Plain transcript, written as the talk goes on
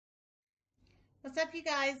What's up, you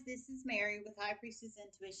guys? This is Mary with High Priestess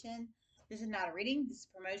Intuition. This is not a reading, this is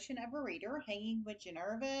a promotion of a reader. Hanging with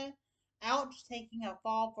Ginevra. Ouch, taking a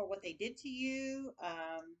fall for what they did to you.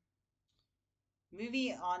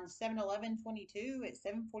 Movie on 7/11/22 at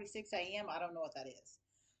 7:46 a.m. I don't know what that is.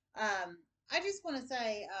 Um, I just want to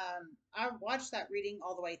say I watched that reading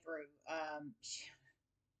all the way through.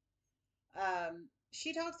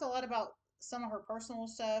 She talks a lot about some of her personal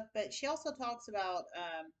stuff, but she also talks about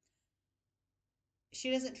she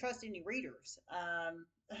doesn't trust any readers.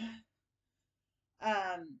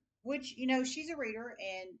 Which she's a reader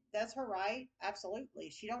and that's her right. Absolutely,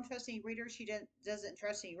 she don't trust any readers. She doesn't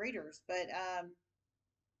trust any readers. But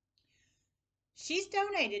she's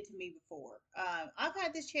donated to me before. I've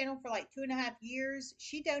had this channel for like 2.5 years.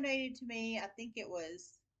 She donated to me. I think it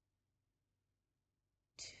was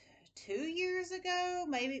 2 years ago.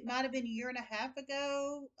 Maybe it might have been a year and a half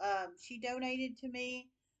ago. She donated to me.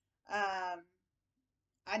 Um,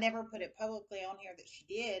 I never put it publicly on here that she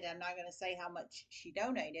did. I'm not going to say how much she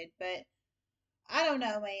donated, but I don't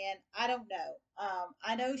know, man. I don't know.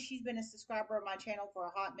 I know she's been a subscriber of my channel for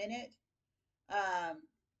a hot minute. Um,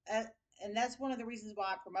 uh, and that's one of the reasons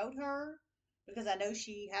why I promote her because I know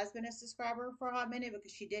she has been a subscriber for a hot minute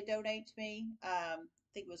because she did donate to me. I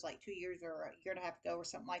think it was like 2 years or a year and a half ago or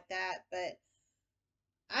something like that. But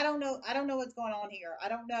I don't know. I don't know what's going on here. I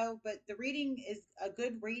don't know. But the reading is a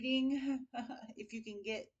good reading if you can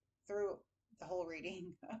get through the whole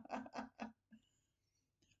reading.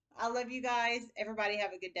 I love you guys. Everybody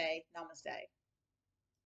have a good day. Namaste.